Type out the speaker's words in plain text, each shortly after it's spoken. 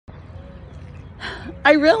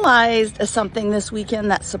I realized something this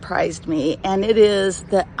weekend that surprised me, and it is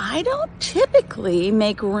that I don't typically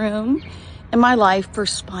make room in my life for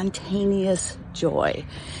spontaneous joy.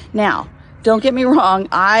 Now, don't get me wrong,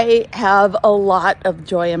 I have a lot of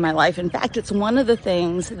joy in my life. In fact, it's one of the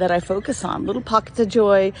things that I focus on, little pockets of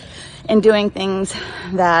joy and doing things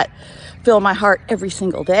that fill my heart every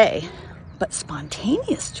single day. But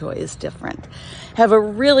spontaneous joy is different. I have a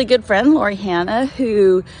really good friend, Lori Hannah,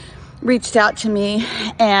 who reached out to me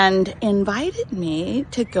and invited me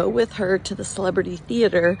to go with her to the Celebrity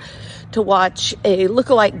Theater to watch a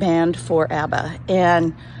lookalike band for ABBA.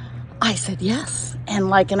 And I said yes. And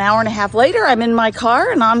like an hour and a half later, I'm in my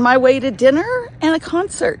car and on my way to dinner and a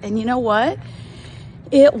concert. And you know what?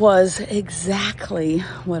 It was exactly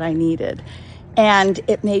what I needed. And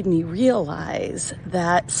it made me realize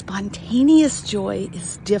that spontaneous joy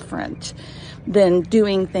is different than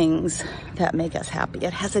doing things that make us happy.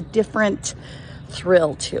 It has a different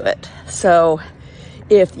thrill to it. So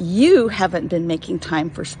if you haven't been making time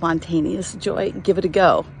for spontaneous joy, give it a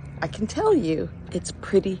go. I can tell you it's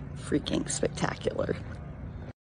pretty freaking spectacular.